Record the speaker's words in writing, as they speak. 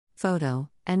Photo: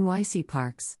 NYC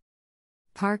Parks.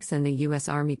 Parks and the U.S.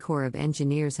 Army Corps of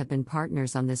Engineers have been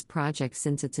partners on this project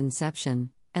since its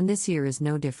inception, and this year is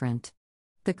no different.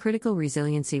 The critical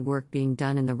resiliency work being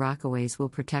done in the Rockaways will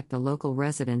protect the local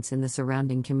residents in the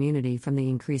surrounding community from the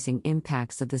increasing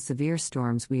impacts of the severe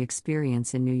storms we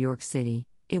experience in New York City.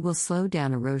 It will slow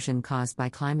down erosion caused by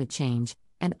climate change,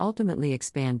 and ultimately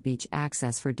expand beach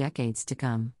access for decades to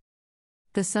come.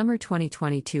 The summer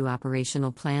 2022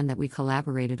 operational plan that we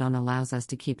collaborated on allows us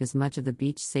to keep as much of the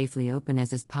beach safely open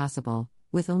as is possible,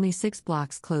 with only 6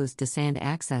 blocks closed to sand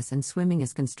access and swimming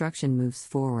as construction moves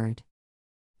forward.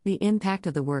 The impact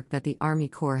of the work that the Army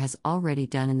Corps has already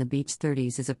done in the Beach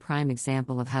 30s is a prime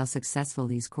example of how successful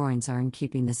these groins are in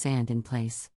keeping the sand in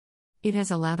place. It has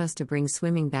allowed us to bring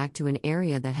swimming back to an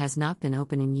area that has not been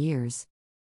open in years.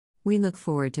 We look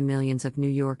forward to millions of New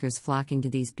Yorkers flocking to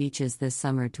these beaches this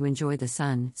summer to enjoy the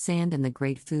sun, sand, and the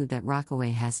great food that Rockaway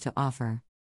has to offer.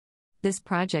 This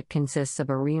project consists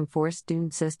of a reinforced dune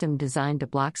system designed to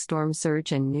block storm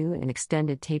surge and new and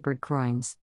extended tapered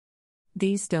groins.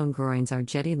 These stone groins are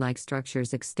jetty-like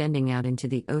structures extending out into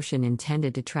the ocean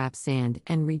intended to trap sand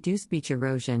and reduce beach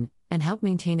erosion, and help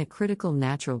maintain a critical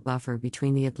natural buffer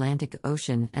between the Atlantic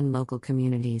Ocean and local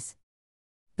communities.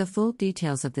 The full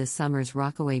details of this summer's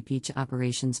Rockaway Beach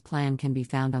operations plan can be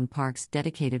found on Parks'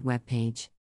 dedicated webpage.